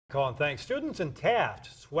Colin, thanks. Students in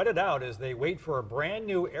Taft sweat it out as they wait for a brand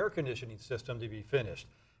new air conditioning system to be finished.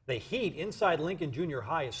 The heat inside Lincoln Junior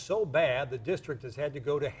High is so bad the district has had to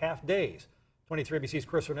go to half days. 23 ABC's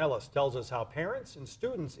Chris Ornelas tells us how parents and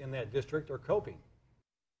students in that district are coping.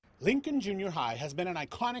 Lincoln Junior High has been an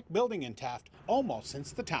iconic building in Taft almost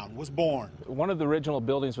since the town was born. One of the original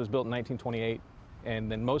buildings was built in 1928.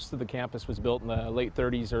 And then most of the campus was built in the late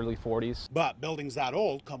 30s, early 40s. But buildings that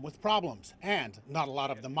old come with problems and not a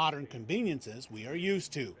lot of the modern conveniences we are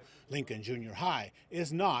used to. Lincoln Junior High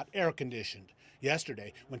is not air conditioned.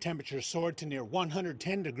 Yesterday, when temperatures soared to near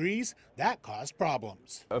 110 degrees, that caused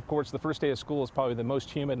problems. Of course, the first day of school is probably the most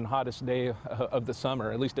humid and hottest day of the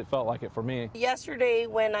summer. At least it felt like it for me. Yesterday,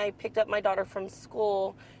 when I picked up my daughter from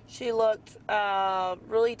school, she looked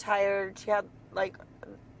really tired. She had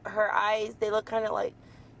her eyes, they look kind of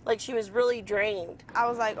like she was really drained. I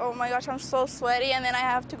was like, oh my gosh, I'm so sweaty, and then I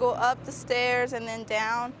have to go up the stairs and then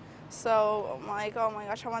down. So I'm like, oh my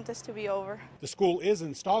gosh, I want this to be over. The school is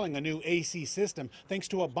installing a new AC system thanks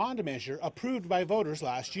to a bond measure approved by voters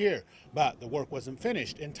last year. But the work wasn't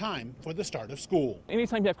finished in time for the start of school.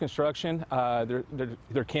 Anytime you have construction,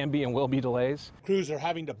 there can be and will be delays. Crews are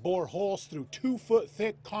having to bore holes through 2-foot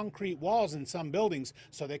thick concrete walls in some buildings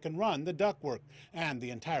so they can run the ductwork. And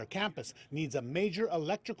the entire campus needs a major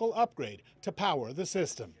electrical upgrade to power the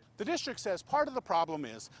system. The district says part of the problem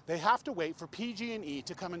is they have to wait for PG&E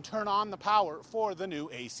to come and turn on the power for the new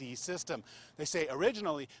AC system. They say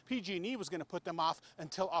originally PG&E was going to put them off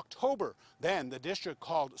until October. Then the district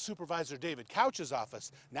called Supervisor David Couch's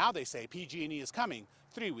office. Now they say PG&E is coming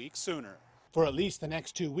 3 weeks sooner. For at least the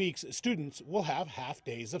next 2 weeks, students will have half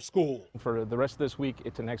days of school. For the rest of this week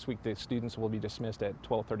to next week, the students will be dismissed at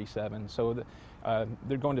 12:37. So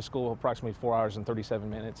they're going to school approximately 4 hours and 37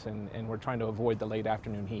 minutes, and we're trying to avoid the late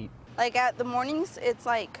afternoon heat. Like at the mornings, it's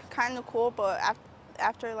like kind of cool, but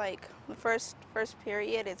after like the first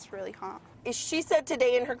period, it's really hot. She said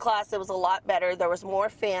today in her class it was a lot better. There was more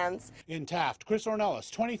fans. In Taft, Chris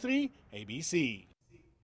Ornelas, 23 ABC.